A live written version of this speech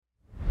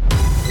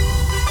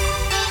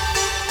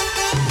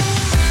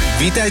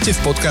Vítajte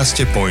v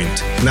podcaste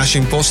Point.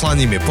 Naším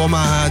poslaním je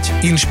pomáhať,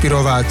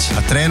 inšpirovať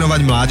a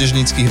trénovať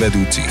mládežníckych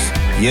vedúcich.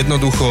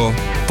 Jednoducho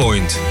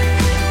Point.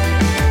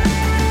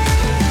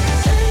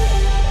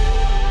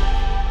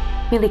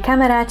 Milí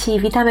kamaráti,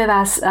 vítame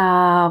vás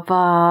v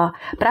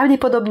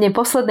pravdepodobne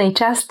poslednej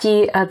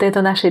časti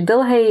tejto našej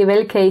dlhej,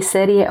 veľkej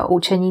série o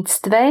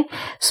učeníctve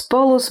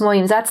spolu s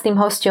mojím vzácnym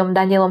hosťom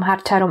Danielom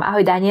Harčárom.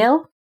 Ahoj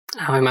Daniel.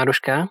 Ahoj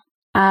Maruška.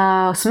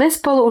 Sme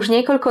spolu už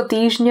niekoľko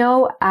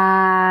týždňov a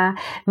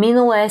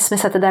minulé sme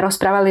sa teda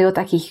rozprávali o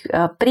takých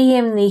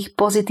príjemných,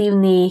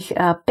 pozitívnych,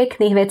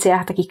 pekných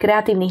veciach, takých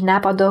kreatívnych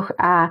nápadoch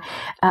a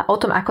o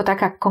tom, ako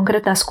taká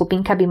konkrétna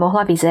skupinka by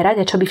mohla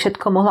vyzerať a čo by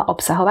všetko mohla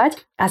obsahovať.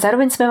 A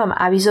zároveň sme vám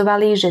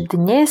avizovali, že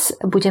dnes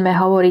budeme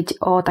hovoriť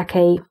o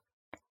takej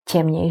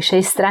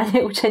temnejšej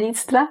strane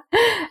učeníctva,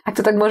 ak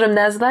to tak môžem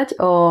nazvať,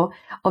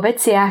 o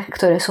veciach,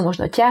 ktoré sú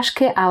možno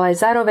ťažké, ale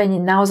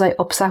zároveň naozaj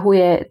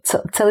obsahuje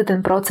celý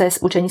ten proces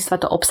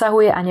učeníctva to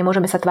obsahuje a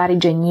nemôžeme sa tváriť,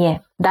 že nie.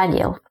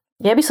 Daniel,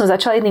 ja by som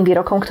začala jedným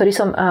výrokom, ktorý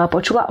som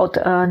počula od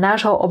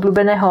nášho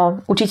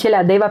obľúbeného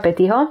učiteľa Davea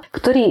Pettyho,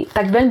 ktorý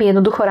tak veľmi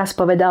jednoducho raz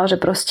povedal, že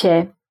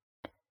proste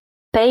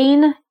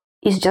pain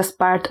is just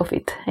part of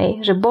it.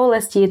 Hej? Že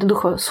bolesť je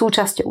jednoducho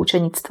súčasťou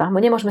učeníctva.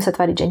 Nemôžeme sa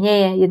tváriť, že nie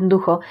je.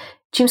 Jednoducho,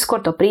 čím skôr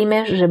to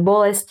príjmeš, že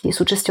bolesť je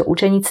súčasťou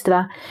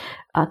učeníctva,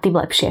 tým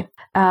lepšie.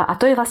 A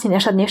to je vlastne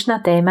naša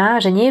dnešná téma,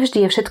 že nie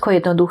vždy je všetko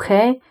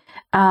jednoduché.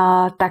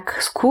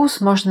 Tak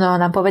skús možno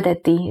nám povedať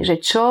ty, že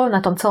čo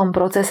na tom celom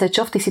procese,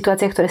 čo v tých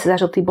situáciách, ktoré si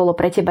zažil ty, bolo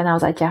pre teba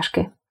naozaj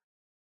ťažké.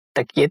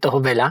 Tak je toho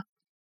veľa.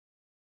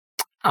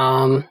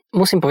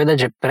 Musím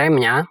povedať, že pre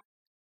mňa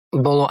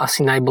bolo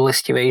asi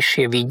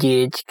najbolestivejšie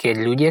vidieť, keď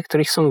ľudia,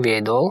 ktorých som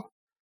viedol,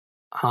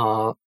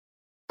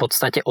 v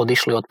podstate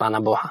odišli od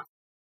Pána Boha.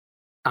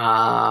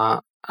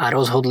 A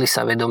rozhodli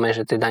sa vedome,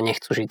 že teda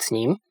nechcú žiť s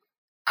ním.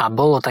 A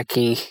bolo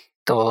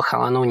takýchto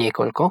chalanov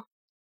niekoľko.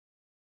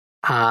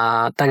 A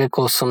tak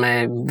ako som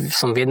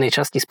v jednej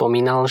časti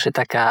spomínal, že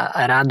taká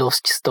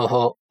radosť z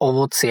toho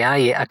ovocia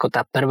je ako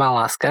tá prvá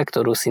láska,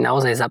 ktorú si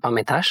naozaj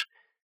zapamätáš,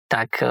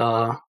 tak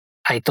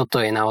aj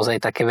toto je naozaj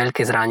také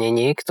veľké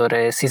zranenie,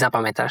 ktoré si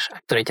zapamätáš a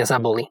ktoré ťa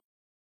zabolí.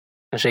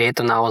 Že je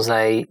to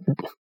naozaj,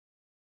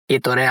 je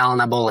to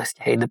reálna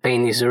bolesť. Hey, the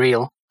pain is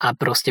real. A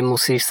proste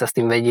musíš sa s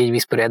tým vedieť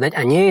vysporiadať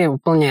a nie je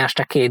úplne až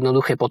také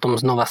jednoduché potom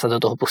znova sa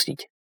do toho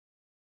pustiť.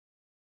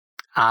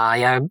 A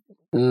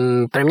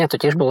pre mňa to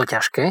tiež bolo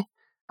ťažké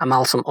a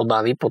mal som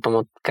obavy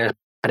potom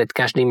pred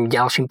každým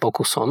ďalším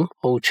pokusom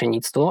o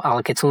učeníctvo,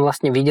 ale keď som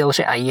vlastne videl,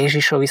 že aj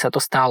Ježišovi sa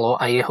to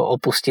stalo a jeho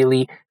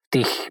opustili v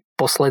tých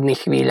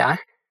posledných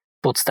chvíľach v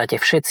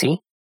podstate všetci,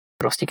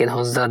 proste keď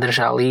ho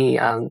zadržali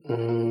a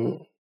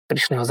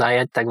prišli ho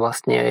zajať, tak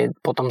vlastne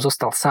potom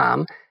zostal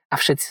sám a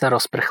všetci sa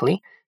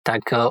rozprchli,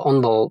 tak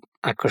on bol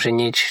akože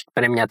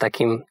pre mňa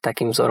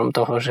takým vzorom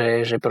toho,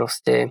 že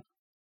proste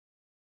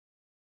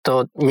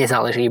to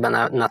nezáleží iba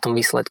na tom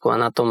výsledku a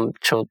na tom,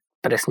 čo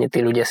presne tí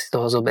ľudia si z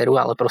toho zoberú,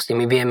 ale proste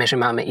my vieme, že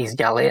máme ísť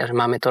ďalej a že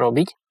máme to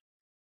robiť.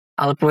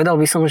 Ale povedal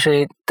by som,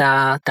 že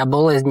tá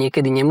bolesť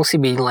niekedy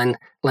nemusí byť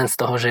len z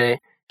toho,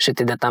 že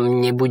teda tam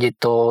nebude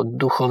to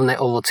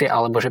duchovné ovocie,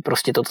 alebo že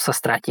proste toto sa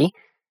stratí,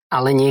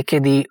 ale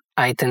niekedy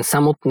aj ten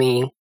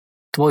samotný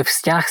tvoj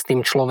vzťah s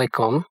tým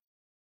človekom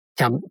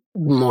ťa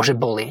môže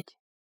bolieť.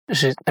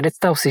 Že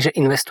predstav si, že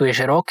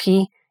investuješ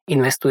roky,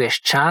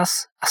 investuješ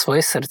čas a svoje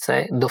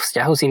srdce do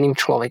vzťahu s iným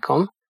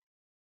človekom,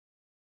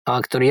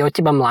 ktorý je od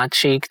teba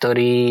mladší,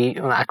 ktorý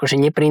akože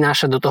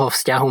neprináša do toho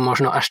vzťahu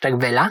možno až tak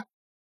veľa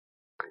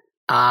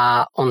a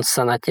on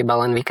sa na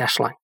teba len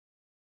vykašle.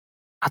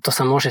 A to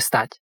sa môže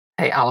stať.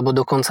 Hej, alebo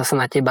dokonca sa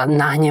na teba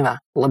nahneva,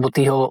 lebo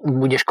ty ho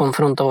budeš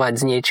konfrontovať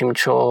s niečím,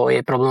 čo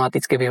je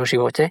problematické v jeho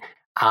živote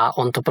a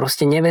on to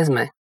proste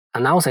nevezme. A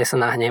naozaj sa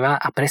nahneva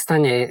a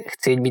prestane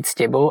chcieť byť s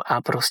tebou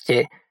a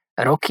proste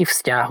roky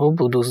vzťahu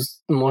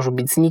môžu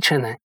byť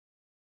zničené.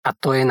 A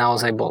to je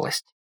naozaj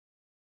bolesť.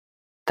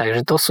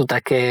 Takže to sú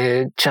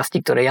také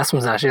časti, ktoré ja som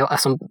zažil a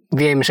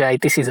viem, že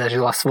aj ty si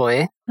zažila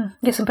svoje.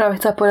 Ja som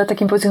práve chcela povedať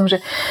takým pocitom,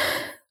 že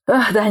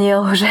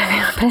Daniel, že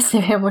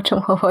presne viem, o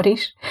čom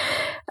hovoríš.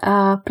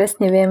 A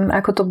presne viem,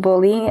 ako to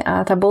bolí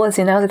a tá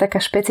bolesť je naozaj taká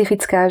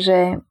špecifická,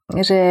 že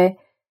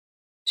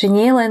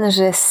nie len,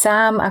 že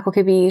sám, ako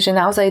keby, že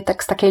naozaj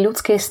tak z takej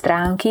ľudskej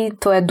stránky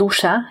tvoja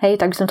duša,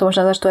 hej, tak by som to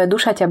možno nazval, že tvoja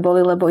duša ťa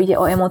boli, lebo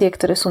ide o emócie,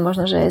 ktoré sú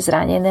možno, že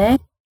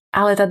zranené.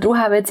 Ale tá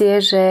druhá vec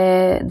je, že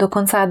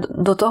dokonca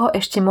do toho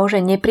ešte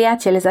môže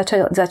nepriateľ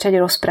začať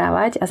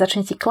rozprávať a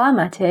začne ti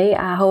klamať, hej,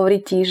 a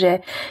hovoriť ti, že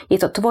je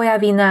to tvoja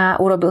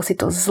vina, urobil si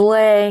to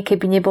zle,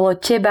 keby nebolo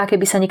teba,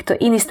 keby sa niekto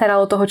iný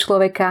staral o toho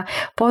človeka,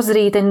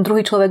 pozri, ten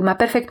druhý človek má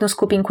perfektnú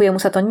skupinku, jemu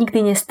sa to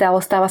nikdy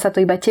nestalo, stáva sa to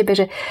iba tebe,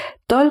 že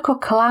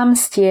toľko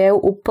klamstiev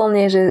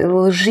úplne, že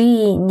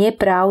lží,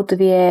 nepravd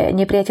vie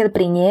nepriateľ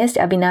priniesť,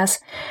 aby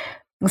nás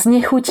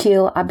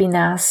znechutil, aby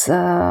nás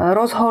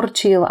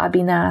rozhorčil,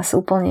 aby nás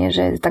úplne,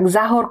 že tak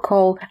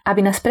zahorkol,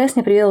 aby nás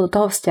presne priviedol do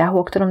toho vzťahu,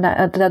 o ktorom,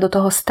 teda do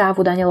toho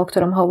stavu, Daniel, o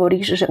ktorom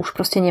hovoríš, že už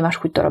proste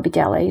nemáš chuť to robiť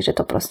ďalej, že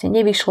to proste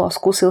nevyšlo,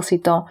 skúsil si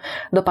to,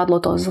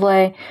 dopadlo to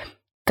zle,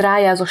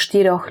 3 zo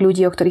 4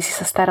 ľudí, o ktorých si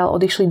sa staral,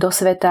 odišli do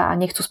sveta a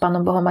nechcú s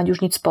Pánom Bohom mať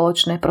už nič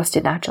spoločné,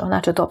 proste na čo? Na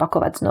čo to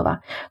opakovať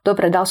znova?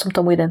 Dobre, dal som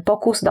tomu jeden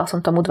pokus, dal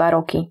som tomu 2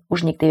 roky,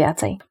 už nikdy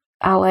viacej.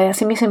 Ale ja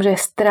si myslím, že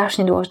je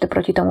strašne dôležité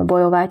proti tomu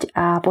bojovať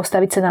a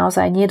postaviť sa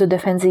naozaj nie do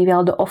defenzívy,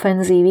 ale do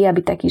ofenzívy a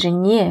byť taký, že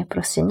nie,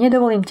 proste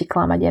nedovolím ti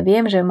klamať. Ja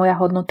viem, že moja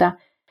hodnota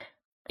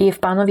je v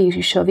Pánovi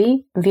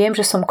Ježišovi, viem,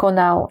 že som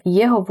konal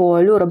jeho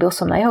vôľu, robil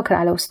som na jeho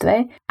kráľovstve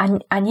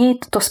a nie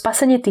je to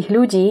spasenie tých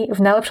ľudí v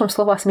najlepšom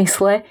slova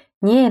smysle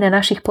nie je na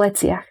našich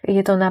pleciach.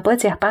 Je to na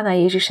pleciach Pána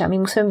Ježiša.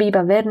 My musíme byť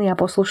iba verní a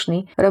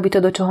poslušní, robiť to,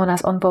 do čoho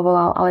nás on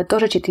povolal, ale to,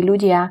 že či tí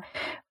ľudia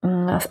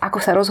ako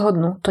sa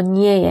rozhodnú, to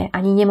nie je,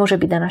 ani nemôže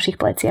byť na našich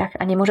pleciach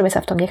a nemôžeme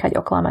sa v tom nechať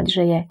oklamať,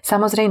 že je.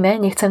 Samozrejme,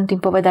 nechcem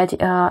tým povedať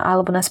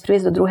alebo nás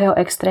priviesť do druhého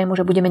extrému,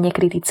 že budeme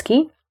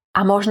nekritickí.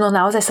 A možno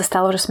naozaj sa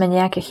stalo, že sme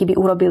nejaké chyby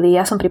urobili.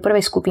 Ja som pri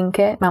prvej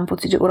skupinke, mám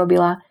pocit, že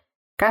urobila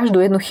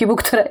každú jednu chybu,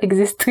 ktorá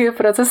existuje v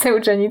procese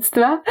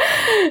učeníctva.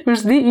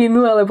 Vždy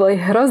inú, ale boli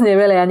hrozne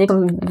veľa. Ja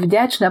som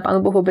vďačná Pánu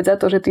Bohu vôbec za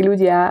to, že tí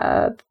ľudia,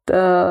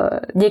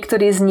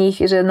 niektorí z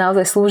nich, že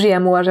naozaj slúžia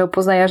mu a že ho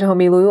poznajú a že ho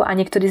milujú a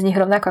niektorí z nich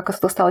rovnako, ako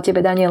sa to stalo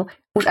tebe, Daniel,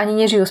 už ani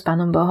nežijú s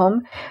Pánom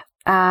Bohom.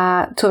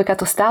 A človeka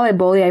to stále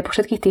boli, aj po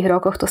všetkých tých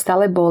rokoch to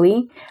stále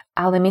boli,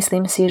 ale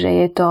myslím si, že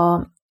je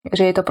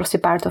to proste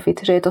part of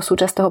it, že je to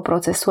súčasť toho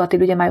procesu a tí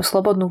ľudia majú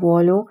slobodnú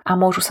vôľu a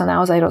môžu sa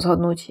naozaj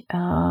rozhodnúť,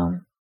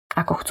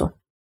 ako chcú.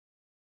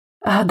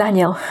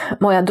 Daniel,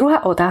 moja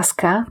druhá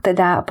otázka,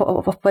 teda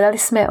povedali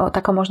sme o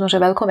takom možno, že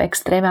veľkom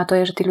extréme a to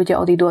je, že tí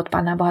ľudia odídu od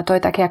Pána Boha. To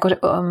je také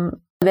akože,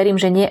 verím,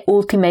 že nie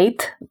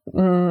ultimate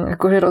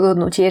akože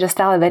rozhodnutie, že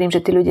stále verím,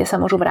 že tí ľudia sa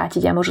môžu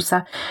vrátiť a môžu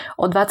sa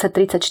o 20,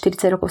 30,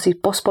 40 rokov si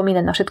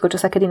pospomínať na všetko, čo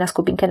sa kedy na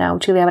skupinke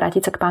naučili a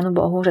vrátiť sa k Pánu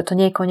Bohu, že to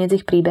nie je koniec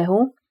ich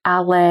príbehu.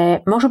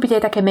 Ale môžu byť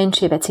aj také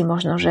menšie veci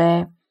možno,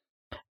 že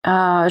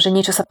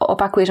niečo sa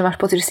opakuje, že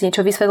máš pocit, že si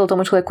niečo vysvetlil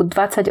tomu človeku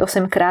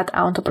 28 krát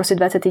a on to proste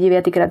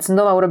 29 krát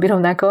znova urobí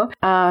rovnako.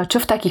 A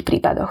čo v takých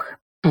prípadoch?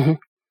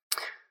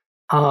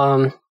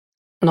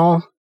 No,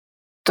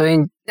 to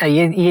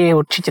je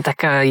určite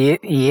taká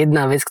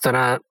jedna vec,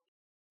 ktorá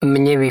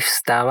mne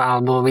vyvstáva,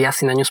 alebo ja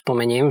si na ňu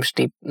spomeniem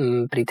vždy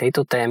pri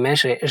tejto téme,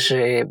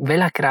 že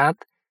veľakrát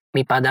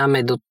my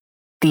padáme do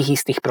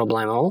tých istých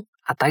problémov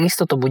a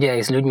takisto to bude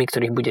aj s ľuďmi,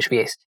 ktorých budeš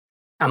viesť.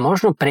 A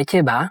možno pre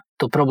teba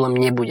to problém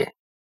nebude.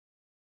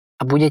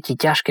 A bude ti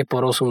ťažké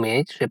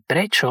porozumieť, že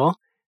prečo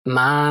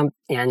má,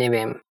 ja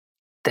neviem,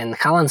 ten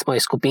chalan z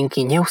mojej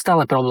skupinky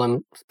neustále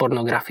problém s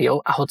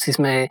pornografiou a hoci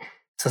sme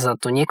sa za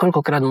to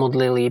niekoľkokrát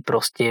modlili,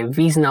 proste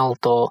vyznal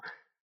to,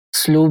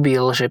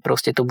 sľúbil, že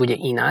proste to bude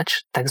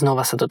ináč, tak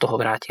znova sa do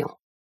toho vrátil.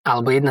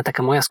 Alebo jedna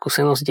taká moja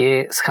skúsenosť je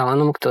s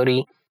chalanom,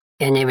 ktorý,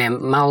 ja neviem,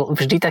 mal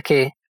vždy také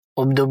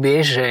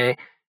obdobie, že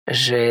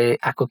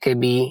ako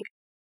keby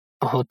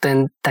ho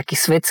ten taký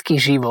svetský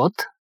život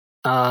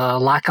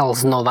lákal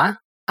znova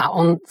a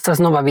on sa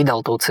znova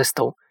vydal tou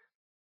cestou.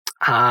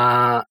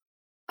 A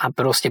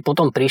proste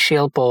potom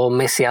prišiel po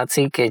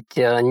mesiaci,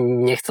 keď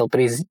nechcel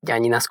prísť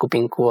ani na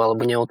skupinku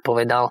alebo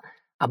neodpovedal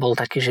a bol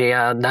taký, že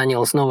ja,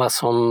 Daniel, znova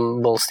som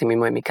bol s tými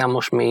mojimi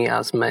kamošmi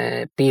a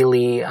sme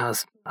píli a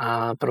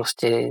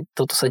proste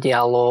toto sa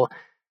dialo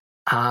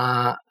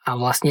a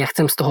vlastne ja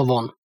chcem z toho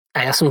von.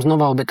 A ja som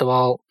znova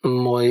obetoval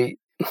môj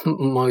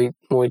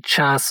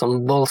čas,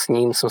 som bol s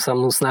ním, som sa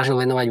mu snažil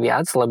venovať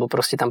viac, lebo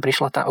proste tam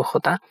prišla tá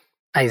ochota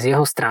aj z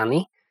jeho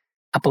strany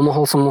a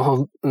pomohol som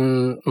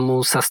mu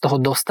sa z toho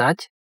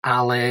dostať,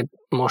 ale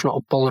možno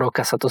o pol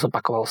roka sa to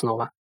zopakovalo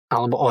znova,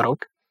 alebo o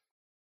rok.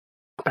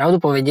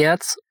 Pravdu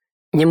povediac,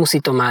 nemusí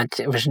to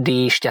mať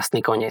vždy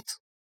šťastný koniec.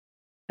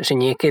 Že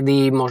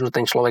niekedy možno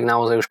ten človek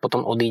naozaj už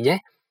potom odíde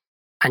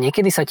a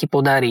niekedy sa ti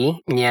podarí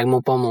nejak mu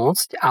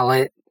pomôcť,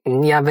 ale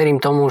ja verím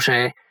tomu,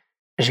 že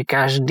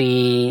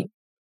každý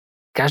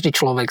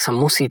človek sa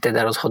musí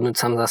teda rozhodnúť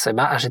sám za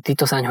seba a že ty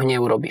to za ňo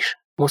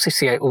neurobíš. Musíš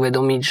si aj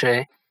uvedomiť,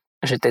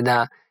 že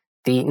teda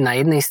ty na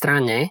jednej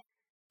strane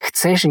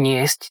chceš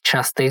niesť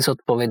časť tej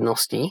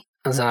zodpovednosti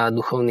za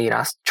duchovný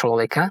rast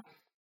človeka,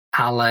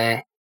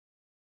 ale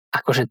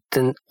akože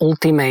ten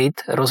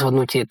ultimate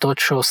rozhodnutie, to,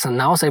 čo sa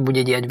naozaj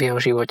bude diať v jeho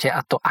živote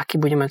a to, aký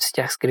bude mať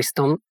vzťah s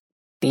Kristom,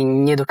 ty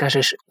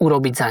nedokážeš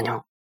urobiť za ňo.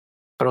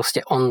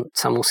 Proste on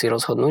sa musí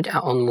rozhodnúť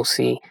a on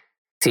musí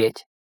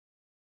chcieť.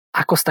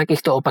 Ako z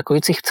takýchto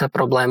opakujúcich sa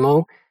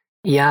problémov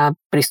ja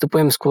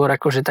pristupujem skôr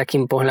akože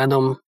takým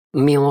pohľadom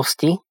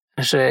milosti,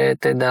 že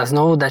teda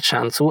znovu dať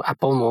šancu a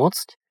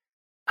pomôcť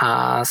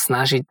a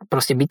snažiť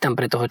proste byť tam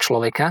pre toho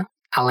človeka,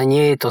 ale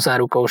nie je to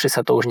zárukou, že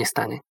sa to už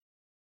nestane.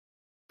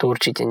 To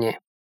určite nie.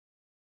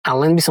 A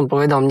len by som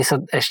povedal,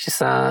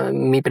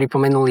 mi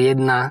pripomenul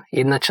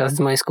jedna časť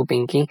z mojej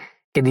skupinky,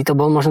 kedy to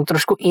bol možno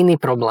trošku iný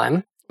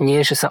problém.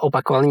 Nie, že sa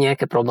opakovali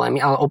nejaké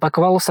problémy, ale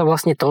opakovalo sa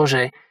vlastne to,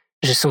 že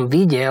som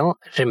videl,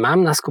 že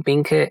mám na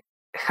skupinke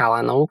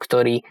chalanov,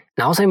 ktorí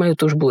naozaj majú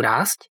túžbu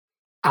rásť,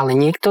 ale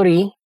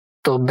niektorí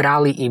to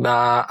brali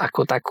iba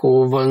ako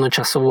takú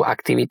voľnočasovú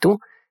aktivitu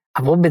a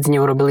vôbec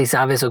neurobili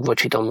záväzok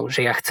voči tomu,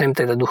 že ja chcem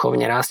teda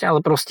duchovne rásť,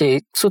 ale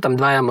proste sú tam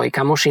dvaja moji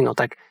kamoši, no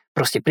tak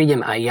proste prídem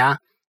aj ja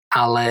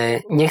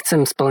ale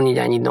nechcem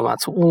splniť ani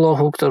domácu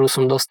úlohu, ktorú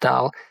som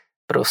dostal,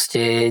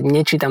 proste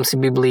nečítam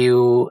si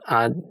Bibliu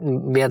a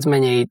viac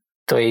menej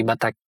to je iba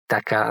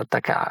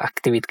taká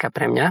aktivitka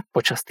pre mňa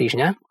počas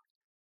týždňa.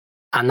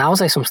 A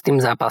naozaj som s tým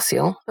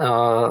zápasil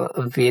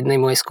v jednej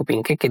mojej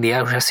skupinke, kedy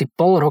ja už asi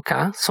pol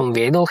roka som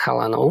viedol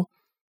chalanov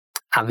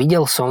a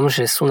videl som,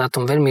 že sú na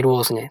tom veľmi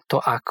rôzne to,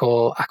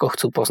 ako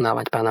chcú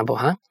poznávať Pána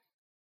Boha.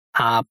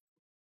 A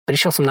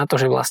prišiel som na to,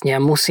 že vlastne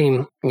ja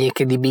musím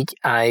niekedy byť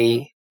aj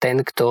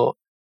ten, kto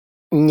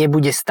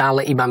nebude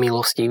stále iba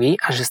milostivý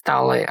a že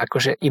stále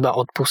akože iba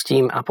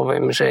odpustím a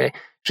poviem, že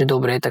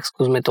dobre, tak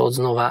skúsme to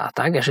odznova a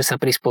tak, a že sa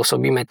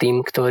prispôsobíme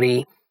tým,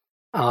 ktorí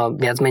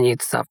viac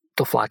menej sa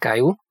to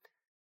flákajú.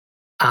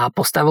 A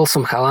postavil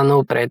som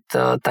chalanov pred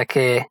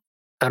také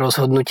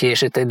rozhodnutie,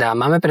 že teda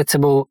máme pred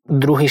sebou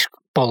druhý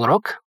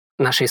polrok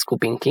našej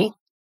skupinky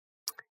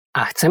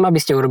a chcem, aby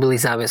ste urobili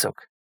záväzok.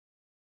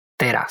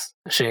 Teraz,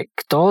 že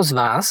kto z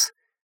vás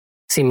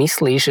si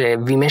myslí, že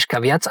vymeška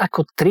viac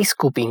ako 3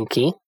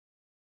 skupinky,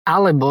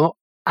 alebo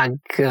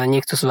ak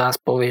niekto z vás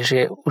povie, že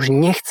už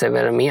nechce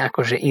veľmi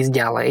akože ísť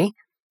ďalej,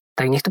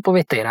 tak nech to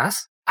povie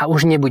teraz a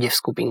už nebude v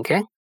skupinke.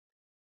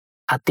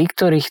 A tí,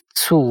 ktorí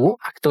chcú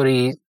a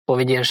ktorí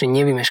povedia, že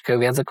nevymeškajú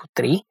viac ako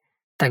 3,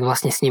 tak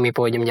vlastne s nimi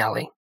pôjdem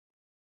ďalej.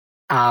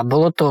 A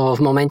bolo to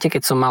v momente,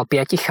 keď som mal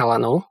 5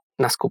 chalanov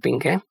na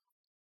skupinke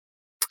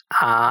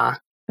a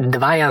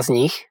 2 z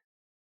nich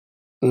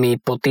mi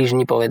po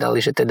týždni povedali,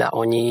 že teda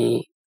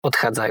oni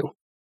odchádzajú.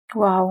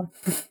 Wow.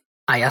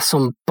 A ja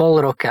som pol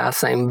roka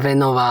sa im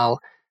venoval,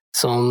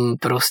 som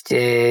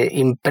proste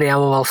im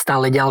prejavoval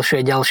stále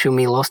ďalšiu a ďalšiu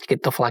milosť, keď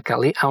to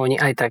flakali, a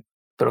oni aj tak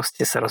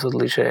proste sa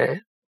rozhodli,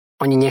 že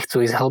oni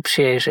nechcú ísť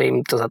hlbšie, že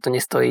im to za to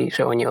nestojí,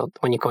 že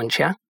oni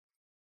končia.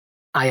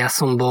 A ja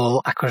som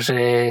bol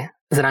akože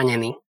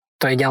zranený.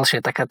 To je ďalšia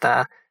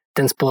taká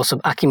ten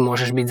spôsob, akým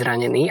môžeš byť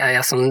zranený, a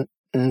ja som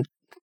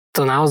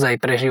to naozaj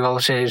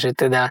prežíval, že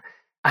teda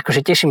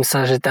akože teším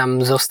sa, že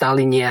tam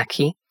zostali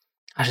nejakí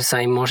a že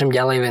sa im môžem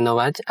ďalej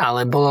venovať,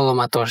 ale bolelo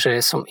ma to, že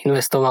som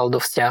investoval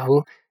do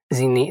vzťahu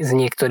s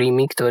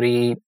niektorými,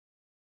 ktorí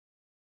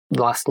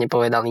vlastne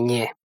povedali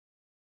nie.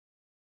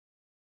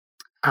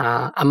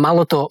 A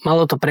malo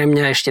to pre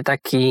mňa ešte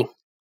taký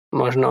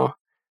možno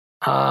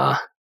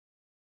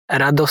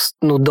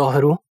radostnú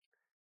dohru,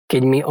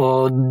 keď mi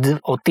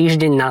o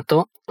týždeň na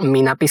to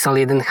mi napísal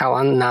jeden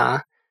chalan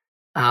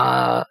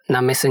na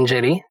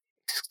Messengeri,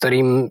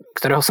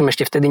 ktorého som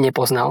ešte vtedy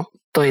nepoznal.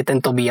 To je ten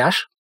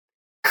Tobiáš.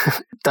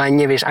 To aj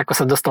nevieš, ako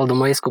sa dostal do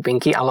mojej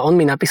skupinky, ale on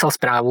mi napísal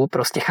správu,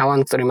 proste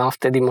chalan, ktorý mal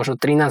vtedy možno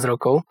 13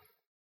 rokov,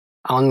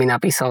 a on mi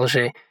napísal,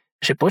 že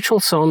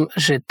počul som,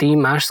 že ty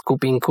máš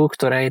skupinku,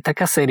 ktorá je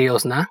taká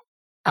seriózna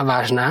a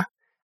vážna,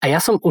 a ja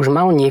som už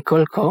mal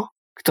niekoľko,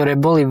 ktoré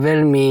boli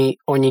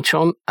veľmi o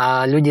ničom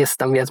a ľudia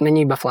sa tam viac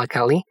menej iba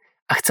flakali,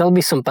 a chcel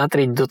by som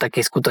patriť do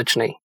takej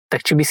skutočnej.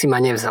 Tak či by si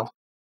ma nevzal?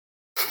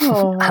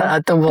 Oh, a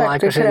to bola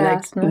akože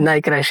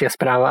najkrajšia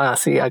správa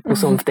asi, akú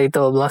som v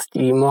tejto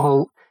oblasti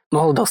mohol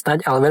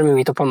dostať, ale veľmi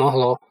mi to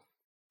pomohlo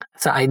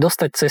sa aj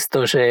dostať cez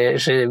to,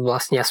 že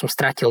vlastne ja som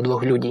stratil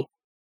 2 ľudí.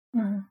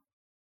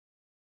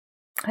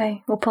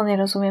 Hej, úplne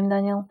rozumiem,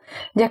 Daniel.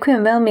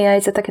 Ďakujem veľmi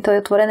aj za takéto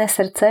otvorené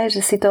srdce,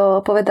 že si to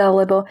povedal,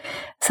 lebo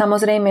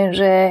samozrejme,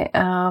 že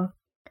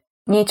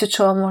niečo,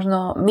 čo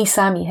možno my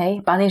sami,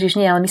 hej, Pán Ježiš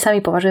nie, ale my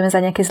sami považujeme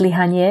za nejaké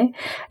zlyhanie.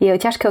 Je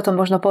ťažké o tom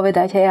možno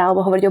povedať, hej,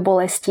 alebo hovoriť o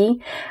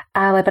bolesti,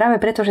 ale práve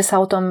preto, že sa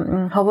o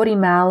tom hovorí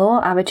málo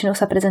a väčšinou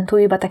sa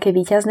prezentujú iba také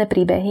víťazné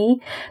príbehy,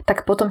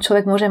 tak potom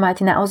človek môže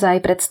mať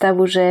naozaj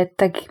predstavu, že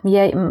tak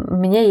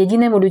mne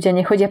jedinému ľudia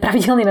nechodia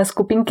pravidelne na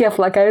skupinky a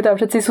flakajú tam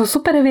všetci sú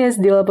super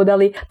hviezdy, lebo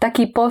dali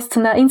taký post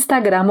na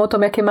Instagram o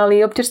tom, aké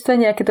mali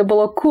občerstvenie, aké to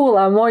bolo cool,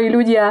 a moji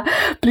ľudia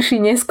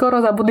prišli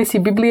neskoro, zabudli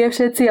si Biblie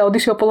všetci a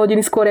odišli o pol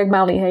hodiny skôr, jak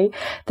mali, hej.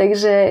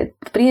 Takže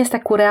priniesť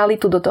takú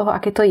realitu do toho,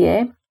 aké to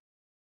je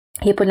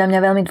podľa mňa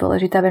veľmi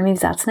dôležité a veľmi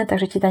vzácne,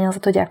 takže ti, Daniel, za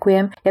to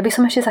ďakujem. Ja by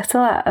som ešte sa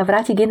chcela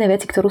vrátiť k jednej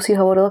veci, ktorú si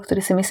hovoril, ktorý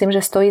si myslím,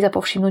 že stojí za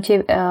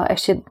povšimnutie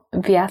ešte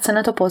viac sa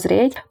na to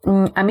pozrieť.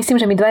 A myslím,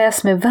 že my dvaja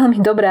sme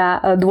veľmi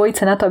dobrá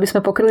dvojica na to, aby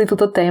sme pokryli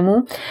túto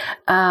tému.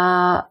 A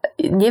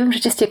neviem,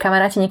 či ste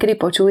kamaráti niekedy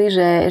počuli,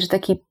 že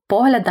taký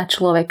pohľad na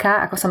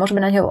človeka, ako sa môžeme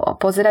na neho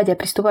pozerať a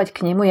pristupovať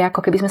k nemu, je ako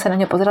keby sme sa na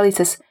neho pozerali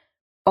cez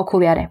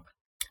okuliare.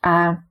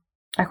 A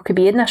ako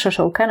keby jedna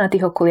šošovka na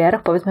tých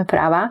okuliároch, povedzme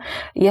práva.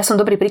 Ja som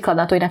dobrý príklad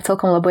na to inak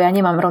celkom, lebo ja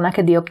nemám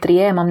rovnaké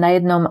dioptrie. Mám na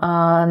jednom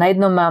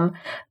mám,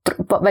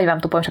 vám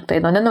to poviem, však to je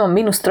jedno, na jednom mám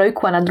 -3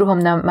 a na druhom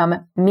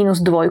mám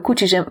 -2,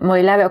 čiže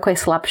moje ľavé oko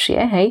je slabšie,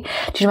 hej.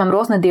 Čiže mám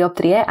rôzne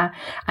dioptrie a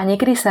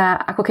niekedy sa,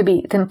 ako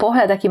keby ten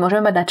pohľad, aký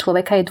môžeme mať na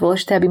človeka, je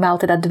dôležité, aby mal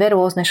teda 2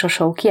 rôzne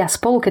šošovky, a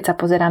spolu, keď sa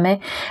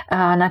pozeráme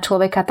na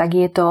človeka, tak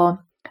je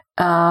to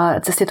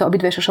cez tieto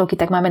obidve šošovky,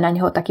 tak máme na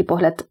neho taký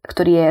pohľad,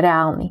 ktorý je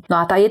reálny.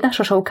 No a tá jedna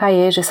šošovka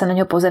je, že sa na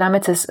neho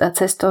pozeráme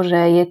cez to,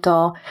 že je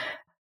to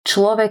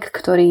človek,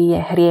 ktorý je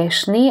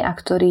hriešný a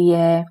ktorý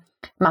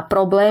má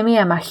problémy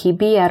a má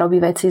chyby a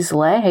robí veci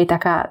zlé. Hej,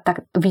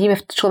 tak vidíme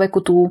v človeku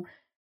tú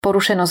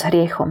porušenosť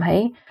hriechom,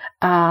 hej.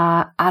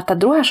 A tá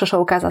druhá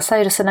šošovka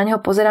zasa je, že sa na neho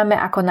pozeráme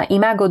ako na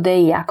imago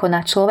Dei, ako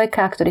na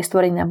človeka, ktorý je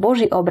stvorený na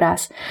Boží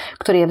obraz,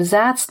 ktorý je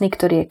vzácny,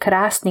 ktorý je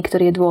krásny,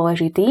 ktorý je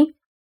dôležitý.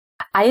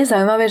 A je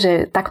zaujímavé,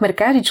 že takmer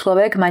každý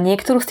človek má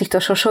niektorú z týchto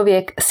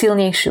šošoviek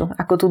silnejšiu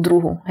ako tú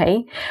druhú,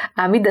 hej.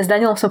 A my s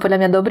Danielom sme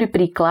podľa mňa dobrý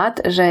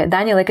príklad, že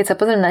Daniel, keď sa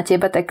pozriem na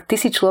teba, tak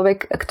ty si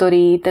človek,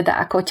 ktorý teda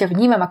ako ťa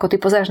vnímam, ako ty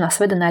pozeráš na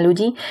svet, na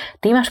ľudí,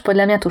 ty máš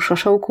podľa mňa tú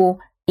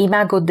šošovku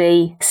imago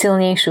Dei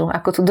silnejšiu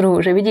ako tú druhú,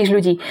 že vidíš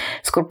ľudí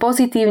skôr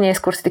pozitívne,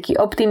 skôr si taký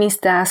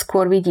optimista,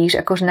 skôr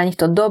vidíš akože na nich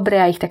to dobre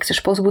a ich tak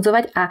chceš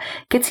povzbudzovať a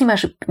keď si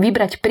máš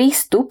vybrať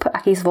prístup,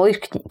 aký zvolíš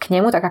k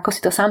nemu, tak ako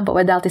si to sám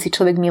povedal, ty si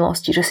človek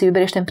milosti, že si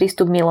vyberieš ten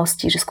prístup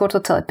milosti, že skôr to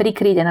celé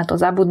prikryť a na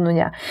to zabudnúť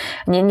a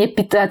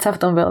nepýtať sa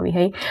v tom veľmi,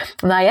 hej.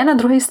 No a ja na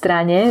druhej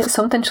strane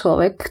som ten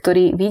človek,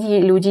 ktorý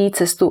vidí ľudí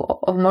cez tú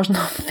možno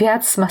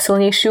viac má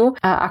silnejšiu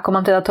a ako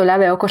mám teda to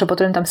ľavé oko, že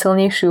potrebujem tam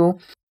silnejšiu,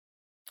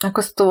 ako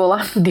sa to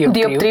volá?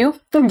 Dioptriu.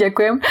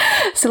 Ďakujem.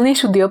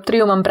 Silnejšiu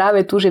dioptriu mám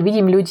práve tu, že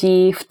vidím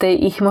ľudí v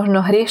tej ich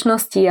možno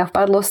hriešnosti a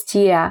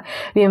vpadlosti a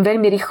viem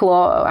veľmi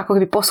rýchlo ako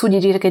keby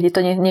posúdiť, že keď je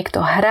to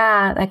niekto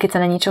hrá, keď sa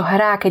na niečo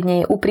hrá, keď nie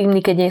je úprimný,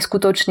 keď nie je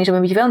skutočný, že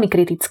budem byť veľmi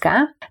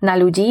kritická na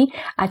ľudí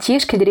a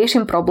tiež keď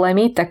riešim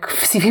problémy, tak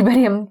si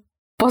vyberiem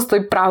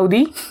postoj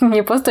pravdy,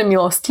 nie postoj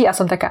milosti a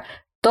som taká,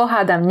 to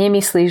hádam,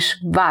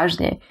 nemyslíš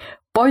vážne.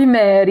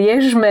 Poďme,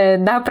 riešme,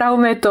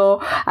 napravme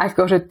to,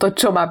 akože to,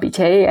 čo má byť,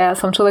 hej. Ja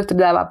som človek,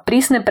 ktorý dáva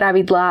prísne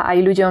pravidlá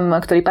aj ľuďom,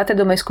 ktorí patria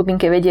do mojej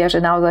skupinke, vedia,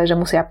 že naozaj, že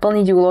musia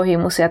plniť úlohy,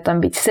 musia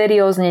tam byť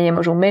seriózne,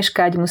 nemôžu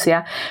meškať,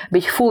 musia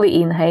byť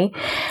fully in, hej.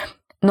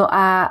 No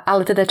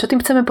ale teda, čo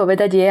tým chceme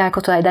povedať je,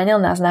 ako to aj Daniel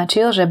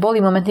naznačil, že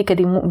boli momenty,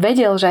 kedy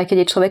vedel, že aj keď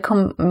je človekom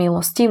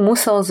milosti,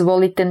 musel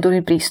zvoliť ten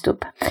druhý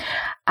prístup.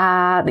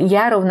 A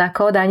ja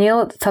rovnako,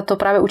 Daniel, sa to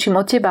práve učím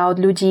od teba,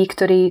 od ľudí,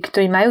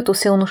 ktorí majú tú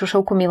silnú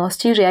šošovku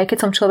milosti, že aj keď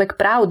som človek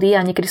pravdy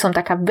a niekedy som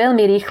taká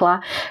veľmi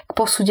rýchla k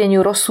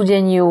posúdeniu,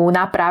 rozsúdeniu,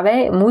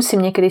 náprave,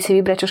 musím niekedy si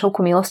vybrať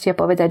šošovku milosti a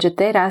povedať, že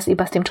teraz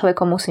iba s tým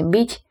človekom musím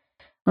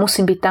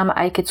byť tam,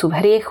 aj keď sú v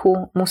hriechu,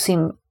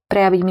 musím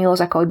prejaviť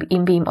milosť, ako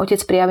by im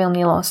otec prejavil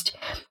milosť.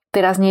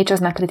 Teraz nie je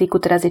čas na kritiku,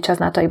 teraz je čas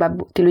na to, iba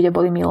tí ľudia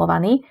boli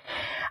milovaní.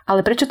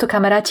 Ale prečo to,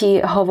 kamaráti,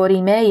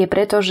 hovoríme, je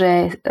preto,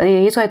 že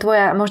je to aj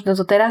tvoja, možno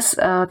to teraz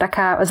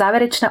taká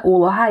záverečná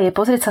úloha, je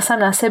pozrieť sa sám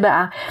na seba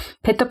a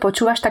keď to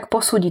počúvaš, tak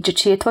posúdiť, že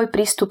či je tvoj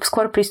prístup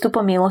skôr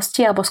prístupom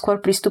milosti alebo skôr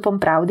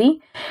prístupom pravdy,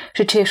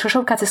 že či je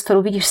šošovka, cez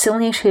ktorú vidíš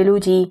silnejšie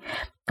ľudí,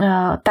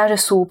 tá, že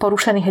sú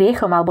porušení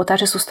hriechom alebo tá,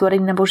 že sú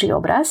stvorení na Boží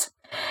obraz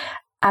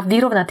a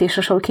vyrovnať tie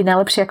šošovky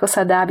najlepšie, ako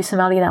sa dá, aby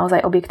sme mali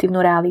naozaj objektívnu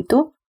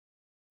realitu.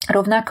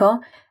 Rovnako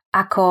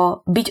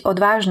ako byť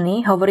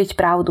odvážny, hovoriť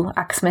pravdu,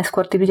 ak sme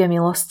skôr tí ľudia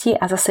milosti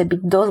a zase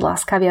byť dosť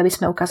láskaví, aby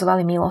sme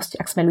ukazovali milosť,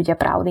 ak sme ľudia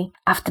pravdy.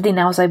 A vtedy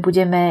naozaj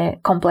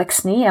budeme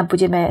komplexní a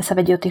budeme sa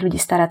vedieť o tých ľudí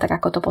starať tak,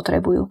 ako to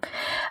potrebujú.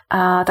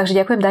 Takže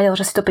ďakujem, Daniel,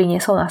 že si to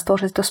priniesol na stôl,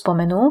 že si to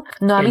spomenul.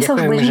 No a my sa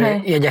už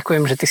blížime. Ja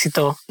ďakujem, že ty si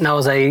to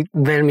naozaj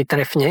veľmi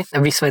trefne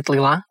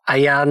vysvetlila a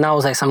ja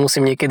naozaj sa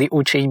musím niekedy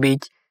učiť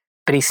byť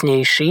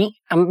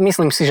prísnejší a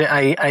myslím si, že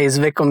aj s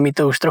vekom mi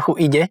to už trochu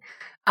ide,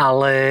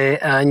 ale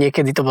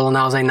niekedy to bolo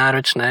naozaj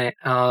náročné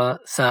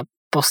sa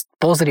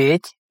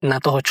pozrieť na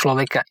toho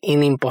človeka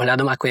iným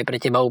pohľadom, ako je pre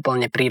teba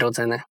úplne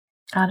prirodzené.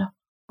 Áno,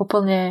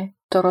 úplne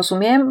to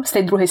rozumiem z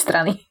tej druhej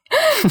strany.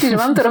 Čiže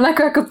mám to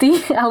rovnako ako ty,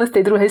 ale z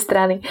tej druhej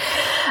strany.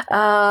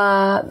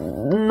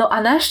 No a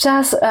náš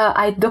čas,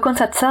 aj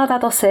dokonca celá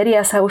táto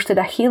séria sa už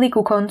teda chýli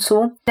ku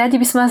koncu. Radi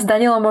by sme vás,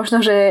 Danielo,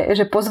 možno, že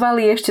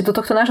pozvali ešte do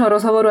tohto nášho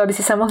rozhovoru, aby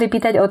ste sa mohli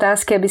pýtať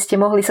otázky, aby ste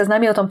mohli sa s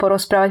nami o tom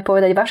porozprávať,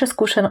 povedať vaše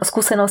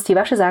skúsenosti,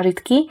 vaše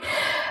zážitky.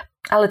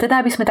 Ale teda,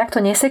 aby sme takto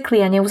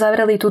nesekli a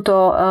neuzavreli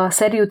túto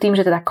sériu tým,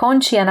 že teda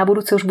končí a na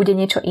budúce už bude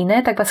niečo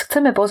iné, tak vás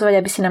chceme pozvať,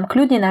 aby si nám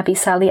kľudne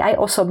napísali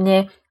aj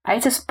osobne,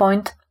 aj cez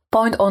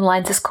Point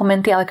online cez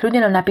komenty, ale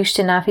kľudne nám napíšte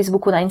na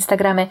Facebooku, na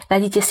Instagrame,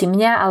 nájdete si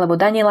mňa alebo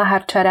Daniela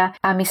Harčara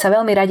a my sa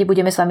veľmi radi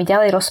budeme s vami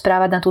ďalej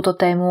rozprávať na túto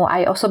tému,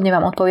 aj osobne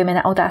vám odpovieme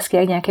na otázky,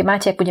 ak nejaké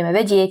máte, ak budeme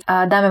vedieť,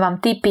 a dáme vám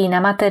tipy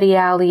na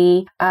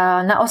materiály a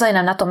naozaj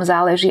nám na tom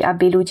záleží,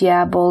 aby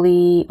ľudia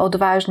boli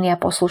odvážni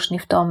a poslušní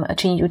v tom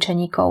činiť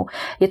učeníkov.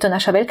 Je to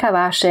naša veľká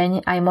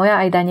vášeň, aj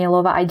moja, aj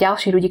Danielova, aj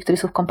ďalších ľudí, ktorí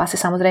sú v Kompase.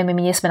 Samozrejme,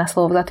 my nie sme na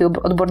slovo vzatí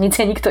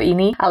odborníci, nikto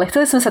iný, ale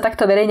chceli sme sa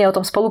takto verejne o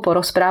tom spolu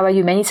porozprávať,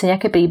 vymeniť sa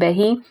nejaké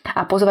príbehy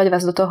a pozvať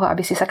vás do toho,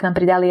 aby ste sa k nám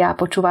pridali a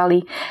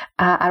počúvali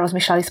a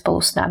rozmýšľali spolu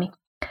s nami.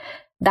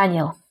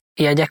 Daniel.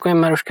 Ja ďakujem,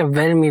 Maruška,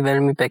 veľmi,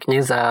 veľmi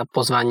pekne za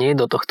pozvanie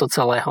do tohto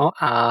celého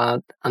a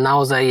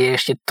naozaj je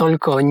ešte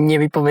toľko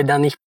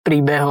nevypovedaných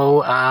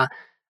príbehov a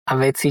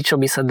vecí, čo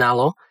by sa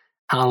dalo,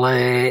 ale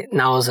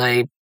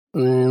naozaj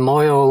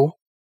mojou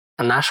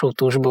a našou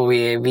túžbou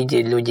je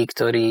vidieť ľudí,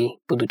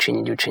 ktorí budú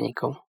činiť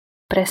učeníkov.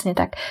 Presne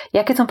tak.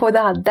 Ja keď som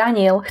povedala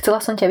Daniel,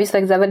 chcela som ťa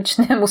vyzvať k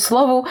záverečnému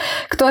slovu,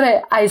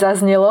 ktoré aj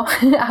zaznelo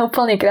a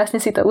úplne krásne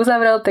si to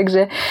uzavrel,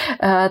 takže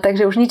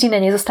už nič iné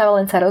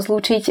nezostáva, len sa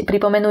rozlúčiť.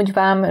 Pripomenúť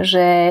vám,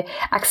 že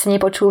ak ste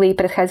nepočuli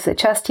predchádzajúce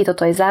časti,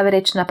 toto je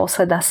záverečná,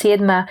 posledná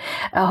 7.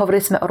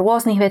 Hovorili sme o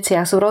rôznych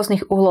veciach z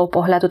rôznych uhlov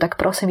pohľadu, tak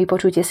prosím,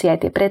 vypočujte si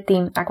aj tie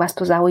predtým, ak vás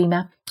to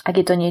zaujíma. Ak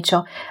je to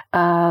niečo,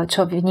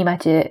 čo vy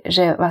vnímate,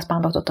 že vás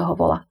Pán Boh do toho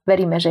volá.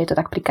 Veríme, že je to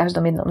tak pri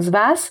každom jednom z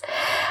vás.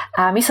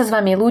 A my sa s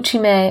vami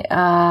lúčime.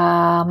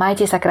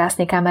 Majte sa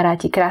krásne,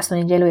 kamaráti.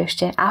 Krásnu nedeľu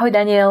ešte. Ahoj,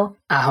 Daniel.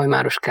 Ahoj,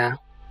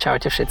 Maruška.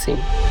 Čaute všetci.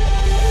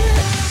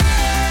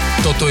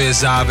 Toto je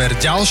záver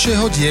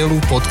ďalšieho dielu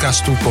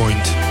podcastu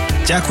Point.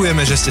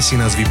 Ďakujeme, že ste si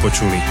nás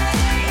vypočuli.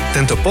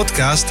 Tento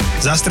podcast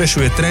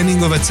zastrešuje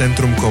tréningové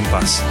centrum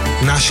Kompas.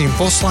 Naším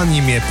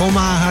poslaním je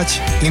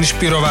pomáhať,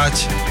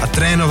 inšpirovať a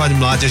trénovať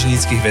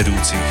mládežníckych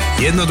vedúcich.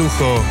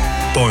 Jednoducho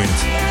Point.